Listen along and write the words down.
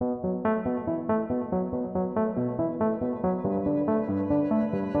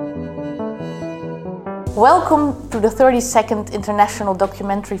Welcome to the 32nd International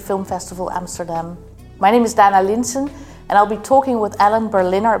Documentary Film Festival Amsterdam. My name is Dana Linssen and I'll be talking with Alan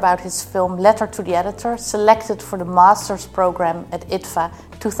Berliner about his film Letter to the Editor, selected for the Master's Program at IDFA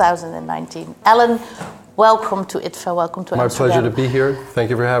 2019. Alan, welcome to IDFA, welcome to Amsterdam. My pleasure to be here. Thank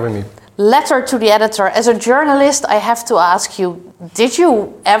you for having me. Letter to the Editor. As a journalist, I have to ask you, did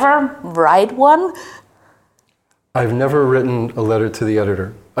you ever write one? I've never written a letter to the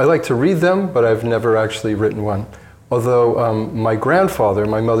editor. I like to read them, but I've never actually written one. Although my grandfather,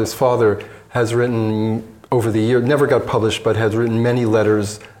 my mother's father, has written over the years, never got published, but has written many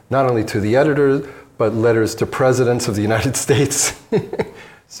letters, not only to the editor, but letters to presidents of the United States.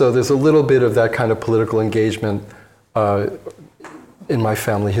 So there's a little bit of that kind of political engagement in my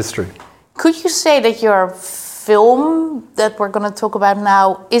family history. Could you say that your film that we're going to talk about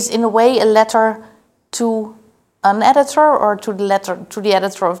now is in a way a letter to an editor, or to the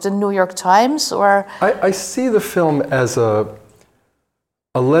editor of the New York Times, or? I see the film as a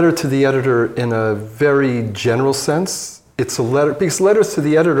letter to the editor in a very general sense. It's a letter, because letters to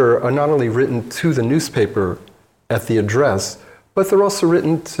the editor are not only written to the newspaper at the address, but they're also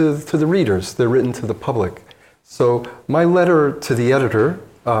written to the readers. They're written to the public. So my letter to the editor,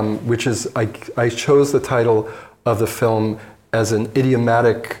 which is, I chose the title of the film as an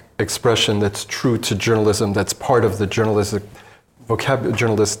idiomatic expression that's true to journalism, that's part of the journalism's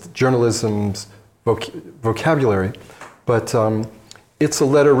vocabulary. But it's a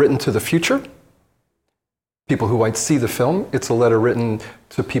letter written to the future, people who might see the film. It's a letter written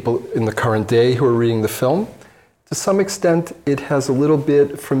to people in the current day who are reading the film. To some extent, it has a little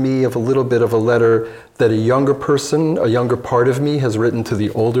bit, for me, of a little bit of a letter that a younger person, a younger part of me, has written to the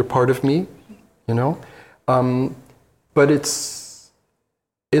older part of me, you know? But it's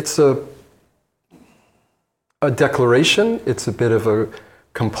a declaration, it's a bit of a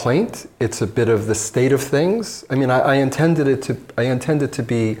complaint, it's a bit of the state of things. I mean, I intended it to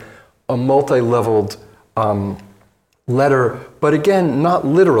be a multi-leveled letter, but again, not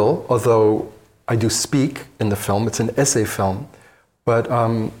literal, although I do speak in the film. It's an essay film, but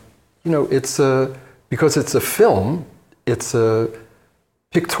you know, because it's a film, it's a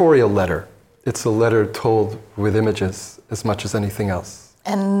pictorial letter. It's a letter told with images as much as anything else.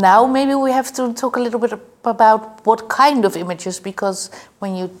 And now maybe we have to talk a little bit about what kind of images, because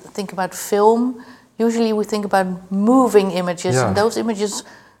when you think about film, usually we think about moving images, and those images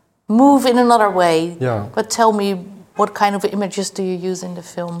move in another way. Yeah. But tell me, what kind of images do you use in the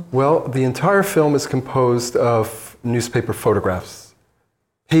film? Well, the entire film is composed of newspaper photographs,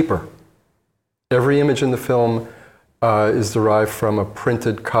 paper. Every image in the film is derived from a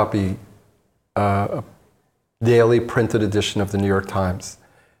printed copy, a daily printed edition of the New York Times.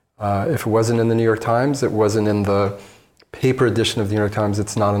 If it wasn't in the New York Times, it wasn't in the paper edition of the New York Times,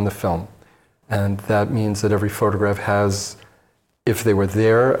 it's not in the film. And that means that every photograph has, if they were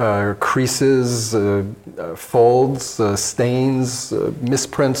there, creases, folds, stains,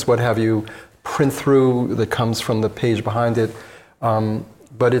 misprints, what have you, print through that comes from the page behind it.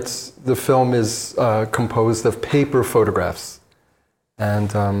 But the film is composed of paper photographs.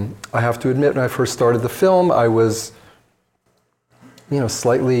 And I have to admit, when I first started the film, I was, you know,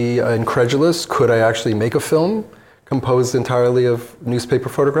 slightly incredulous. Could I actually make a film composed entirely of newspaper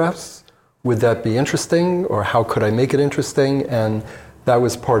photographs? Would that be interesting, or how could I make it interesting? And that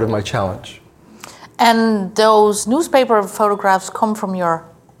was part of my challenge. And those newspaper photographs come from your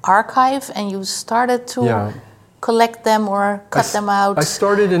archive, and you started to collect them or cut them out? I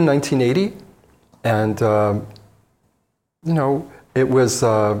started in 1980, and you know, it was,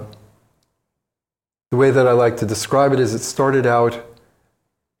 the way that I like to describe it is, it started out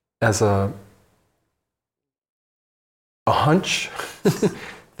as a hunch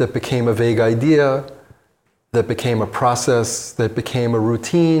that became a vague idea, that became a process, that became a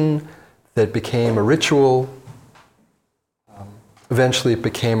routine, that became a ritual. Eventually it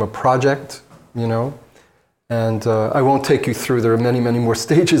became a project, you know. And I won't take you through, there are many, many more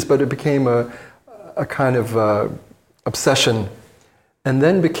stages, but it became a kind of obsession. And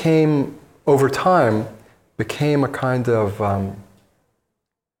then became, over time, became a kind of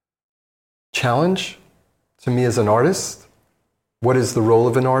challenge to me as an artist. What is the role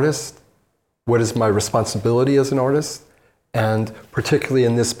of an artist? What is my responsibility as an artist? And particularly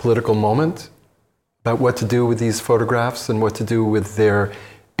in this political moment, about what to do with these photographs and what to do with their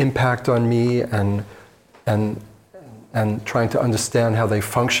impact on me, and trying to understand how they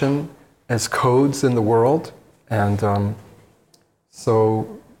function as codes in the world. And so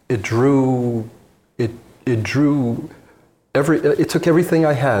it took everything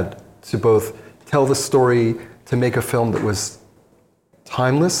I had to both tell the story, to make a film that was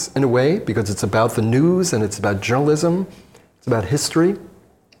timeless in a way, because it's about the news and it's about journalism, it's about history,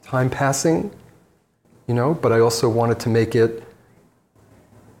 time passing, you know, but I also wanted to make it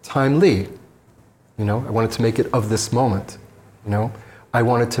timely, you know, I wanted to make it of this moment, you know. I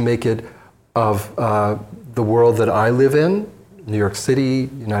wanted to make it of the world that I live in, New York City,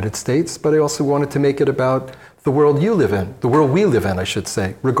 United States, but I also wanted to make it about the world you live in, the world we live in, I should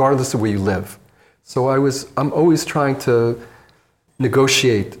say, regardless of where you live. So I'm always trying to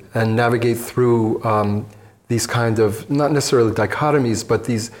negotiate and navigate through these kind of, not necessarily dichotomies, but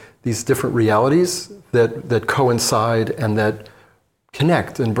these different realities that coincide and that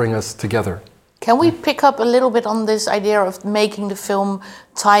connect and bring us together. Can we pick up a little bit on this idea of making the film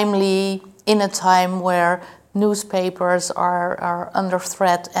timely in a time where newspapers are under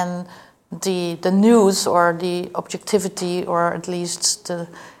threat and the news or the objectivity, or at least the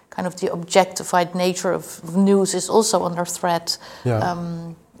kind of the objectified nature of news is also under threat?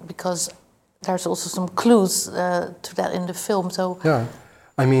 Yeah. Because there's also some clues to that in the film. So yeah,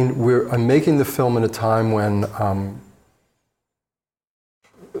 I mean, I'm making the film in a time when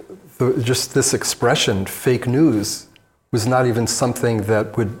just this expression, fake news, was not even something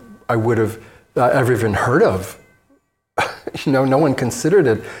that I would have ever even heard of. You know, no one considered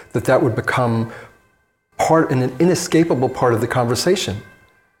it, that would become an inescapable part of the conversation.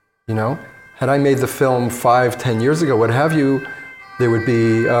 You know, had I made the film 5, 10 years ago, what have you, there would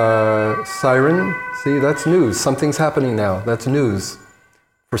be siren. See, that's news. Something's happening now. That's news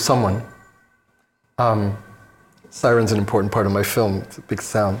for someone. Siren's an important part of my film. It's a big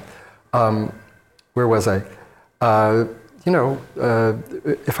sound. Where was I? You know,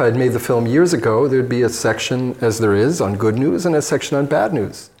 if I had made the film years ago, there'd be a section, as there is, on good news and a section on bad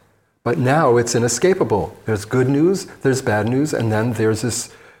news. But now it's inescapable. There's good news, there's bad news, and then there's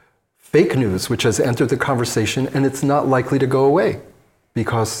this fake news which has entered the conversation, and it's not likely to go away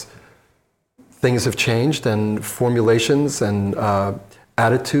because things have changed and formulations and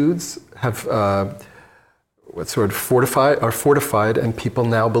attitudes have are fortified, and people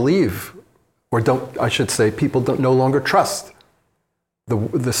now believe, or people no longer trust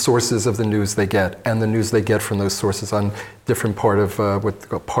the sources of the news they get, and the news they get from those sources on different part of what they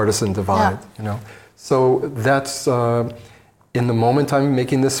call partisan divide. Yeah. You know, so that's in the moment I'm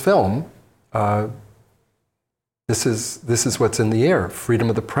making this film. This is what's in the air. Freedom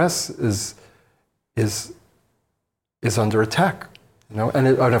of the press is under attack. You know, and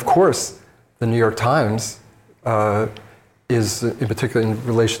of course, the New York Times is, in particular in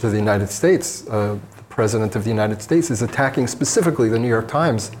relation to the United States, the President of the United States is attacking specifically the New York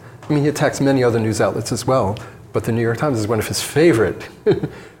Times. I mean, he attacks many other news outlets as well, but the New York Times is one of his favorite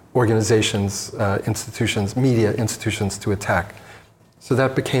organizations, institutions, media institutions to attack. So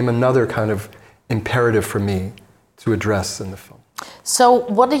that became another kind of imperative for me to address in the film. So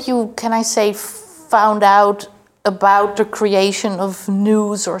what did you, can I say, found out about the creation of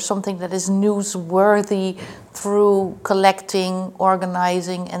news or something that is newsworthy through collecting,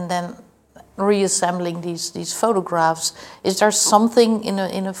 organizing, and then reassembling these photographs? Is there something in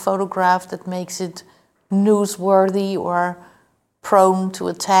a photograph that makes it newsworthy or prone to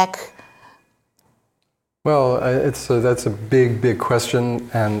attack? Well, that's a big question,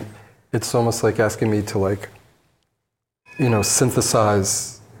 and it's almost like asking me to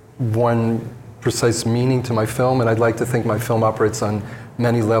synthesize one precise meaning to my film, and I'd like to think my film operates on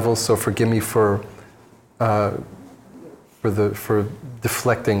many levels, so forgive me for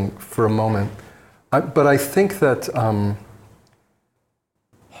deflecting for a moment. But I think that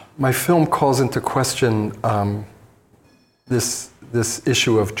my film calls into question this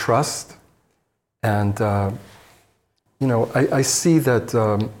issue of trust, and I see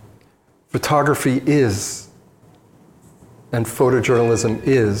that photography is, and photojournalism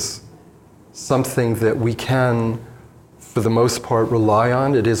is, something that we can, for the most part, rely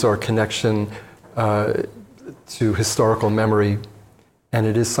on. It is our connection to historical memory, and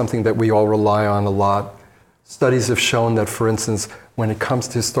it is something that we all rely on a lot. Studies have shown that, for instance, when it comes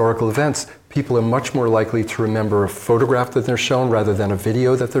to historical events, people are much more likely to remember a photograph that they're shown rather than a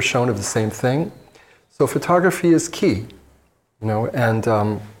video that they're shown of the same thing. So photography is key, and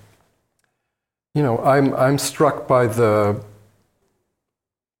I'm struck by the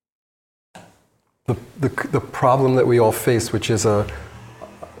problem that we all face, which is a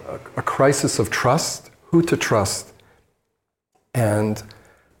crisis of trust, who to trust, and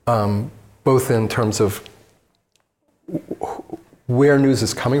both in terms of where news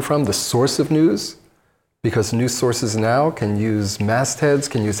is coming from, the source of news, because news sources now can use mastheads,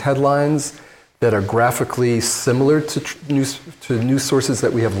 can use headlines that are graphically similar to news sources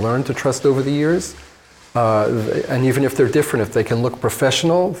that we have learned to trust over the years. And even if they're different, if they can look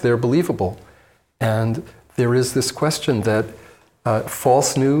professional, they're believable. And there is this question that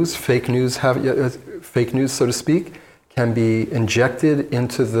false news, fake news, so to speak, can be injected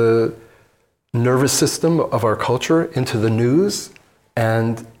into the nervous system of our culture, into the news,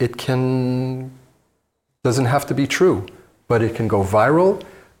 and it doesn't have to be true, but it can go viral,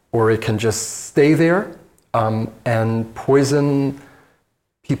 or it can just stay there and poison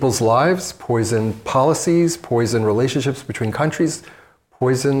people's lives, poison policies, poison relationships between countries,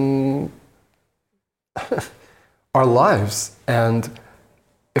 poison our lives. And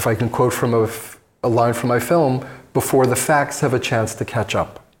if I can quote from a line from my film, before the facts have a chance to catch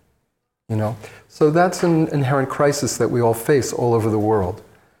up. You know? So that's an inherent crisis that we all face all over the world.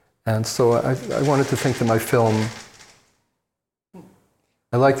 And so I wanted to think that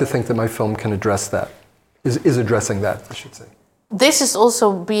I like to think that my film can address that, is addressing that, I should say. This is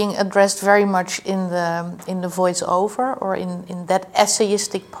also being addressed very much in the voiceover, or in that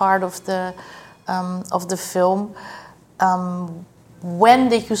essayistic part of the film. When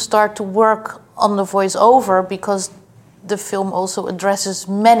did you start to work on the voiceover? Because the film also addresses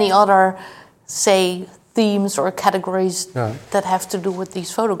many other, say, themes or categories that have to do with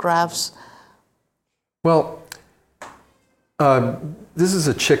these photographs. Well, this is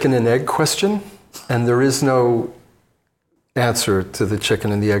a chicken and egg question, and there is no answer to the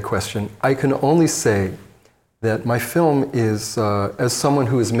chicken and the egg question. I can only say that my film is, as someone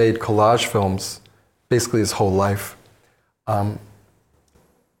who has made collage films basically his whole life,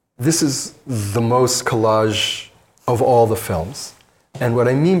 this is the most collage of all the films. And what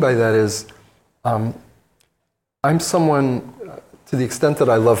I mean by that is, I'm someone, to the extent that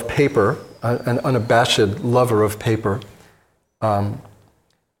I love paper, an unabashed lover of paper,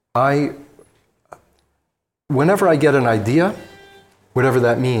 whenever I get an idea, whatever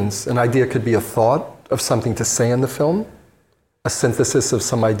that means, an idea could be a thought of something to say in the film, a synthesis of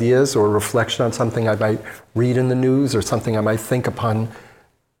some ideas or a reflection on something I might read in the news or something I might think upon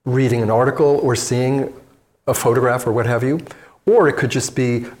reading an article or seeing a photograph or what have you. Or it could just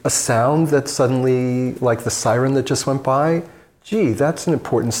be a sound that suddenly, like the siren that just went by, gee, that's an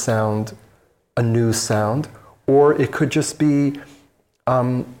important sound, a news sound. Or it could just be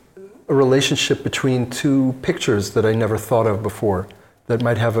a relationship between two pictures that I never thought of before that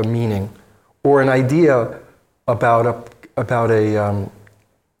might have a meaning. Or an idea about a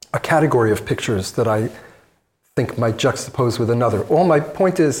category of pictures that I think might juxtapose with another. All my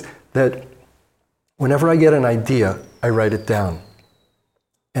point is that whenever I get an idea, I write it down.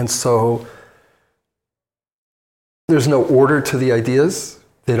 And so there's no order to the ideas.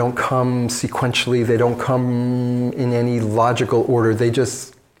 They don't come sequentially. They don't come in any logical order.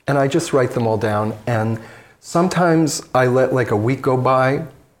 And I just write them all down. And sometimes I let like a week go by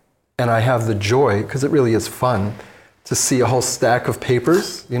and I have the joy, because it really is fun, to see a whole stack of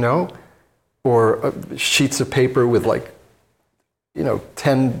papers, you know, or sheets of paper with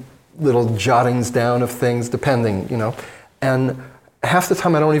 10 little jottings down of things, depending, you know. And half the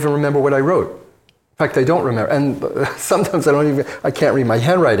time I don't even remember what I wrote. In fact, I don't remember. And sometimes I can't read my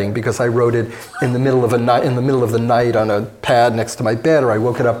handwriting because I wrote it in the middle of the night on a pad next to my bed, or I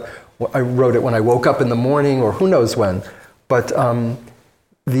wrote it when I woke up in the morning, or who knows when. But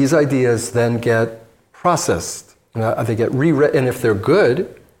these ideas then get processed. They get rewritten, and if they're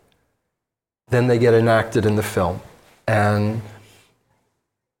good, then they get enacted in the film. And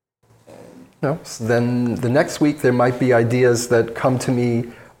so then the next week there might be ideas that come to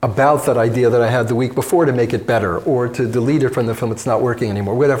me about that idea that I had the week before to make it better, or to delete it from the film, it's not working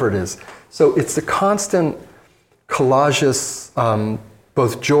anymore, whatever it is. So it's the constant collageous,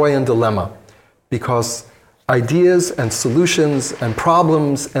 both joy and dilemma, because ideas and solutions and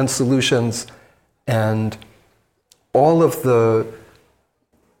problems and solutions and all of the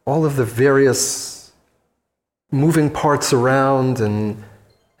various moving parts around and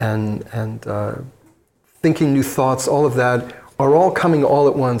thinking new thoughts, all of that are all coming all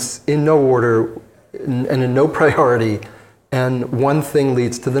at once in no order and in no priority, and one thing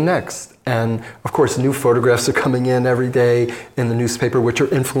leads to the next. And of course, new photographs are coming in every day in the newspaper, which are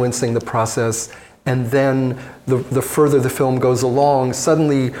influencing the process. And then the further the film goes along,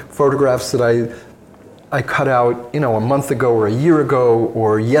 suddenly photographs that I cut out, a month ago or a year ago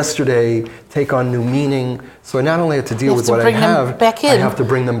or yesterday take on new meaning. So I not only have to deal with what I have, I have to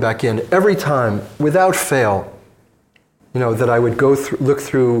bring them back in every time, without fail. That I would look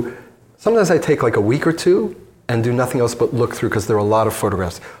through. Sometimes I take like a week or two and do nothing else but look through, because there are a lot of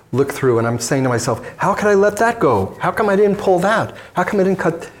photographs. Look through, and I'm saying to myself, how could I let that go? How come I didn't pull that? How come I didn't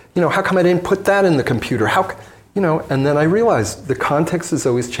cut? How come I didn't put that in the computer? And then I realized the context is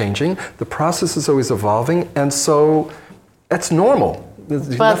always changing, the process is always evolving, and so that's normal.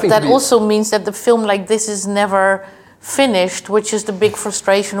 But that also means that the film like this is never finished, which is the big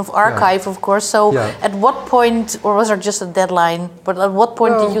frustration of archive, of course. So at what point, or was there just a deadline, but at what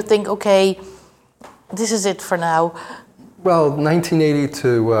point did you think, okay, this is it for now? Well, 1980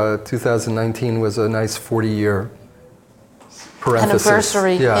 to 2019 was a nice 40-year parenthesis.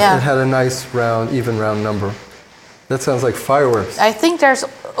 Anniversary. Yeah, it had a nice even round number. That sounds like fireworks. I think there's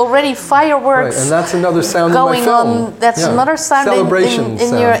already fireworks. Right, and that's another sound going in my film. on. That's another sound celebration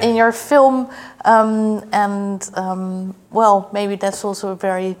in your film, well, maybe that's also a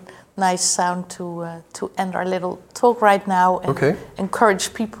very nice sound to end our little talk right now and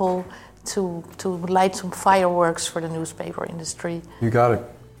encourage people to light some fireworks for the newspaper industry. You got it.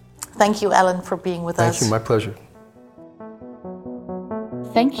 Thank you, Alan, for being with us. Thank you, my pleasure.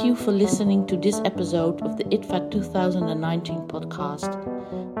 Thank you for listening to this episode of the IDFA 2019 podcast.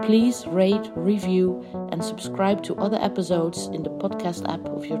 Please rate, review, and subscribe to other episodes in the podcast app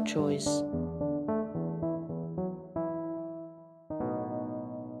of your choice.